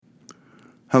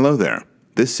Hello there.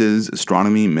 This is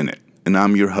Astronomy Minute, and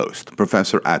I'm your host,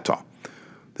 Professor Atta.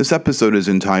 This episode is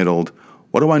entitled,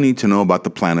 What Do I Need to Know About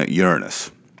the Planet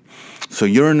Uranus? So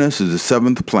Uranus is the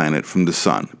seventh planet from the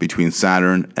Sun, between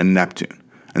Saturn and Neptune,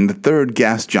 and the third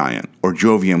gas giant, or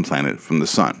Jovian planet, from the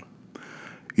Sun.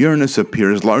 Uranus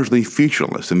appears largely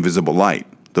featureless in visible light.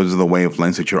 Those are the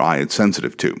wavelengths that your eye is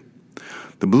sensitive to.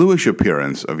 The bluish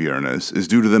appearance of Uranus is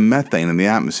due to the methane in the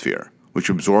atmosphere, which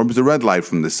absorbs the red light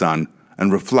from the Sun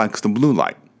and reflects the blue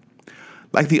light.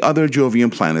 Like the other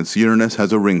Jovian planets, Uranus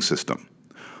has a ring system.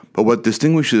 But what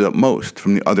distinguishes it most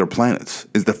from the other planets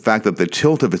is the fact that the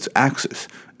tilt of its axis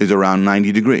is around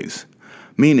 90 degrees,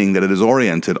 meaning that it is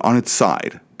oriented on its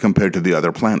side compared to the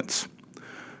other planets.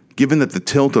 Given that the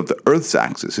tilt of the Earth's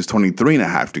axis is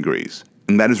 23.5 degrees,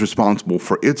 and that is responsible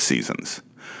for its seasons,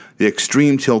 the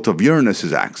extreme tilt of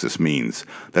Uranus's axis means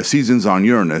that seasons on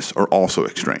Uranus are also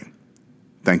extreme.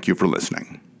 Thank you for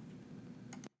listening.